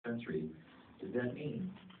dispensaries, does that mean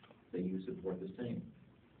that you support the same?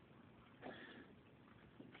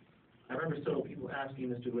 I remember several people asking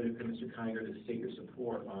Mr. Whitaker and Mr. Kiger to state your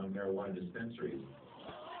support on marijuana dispensaries.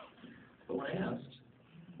 But when I asked,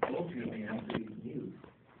 both of you may have to be mute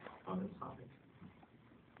on this topic.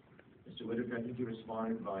 Mr. Whitaker, I think you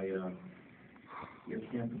responded by your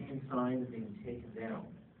campaign signs being taken down.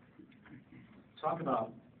 Talk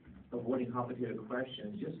about avoiding complicated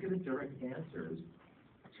questions. Just give us direct answers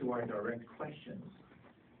to our direct questions.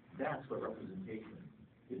 That's what representation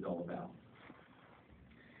is all about.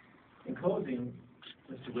 In closing,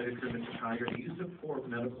 Mr. Whitaker and Mr. Kiger, do you support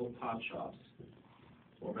medical pot shops,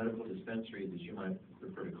 or medical dispensaries, as you might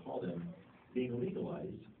prefer to call them, being legalized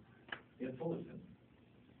in Fullerton?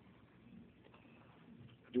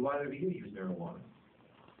 Do either of you use marijuana?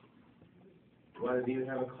 Do either of you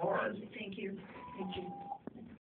have a card? Thank you. Thank you.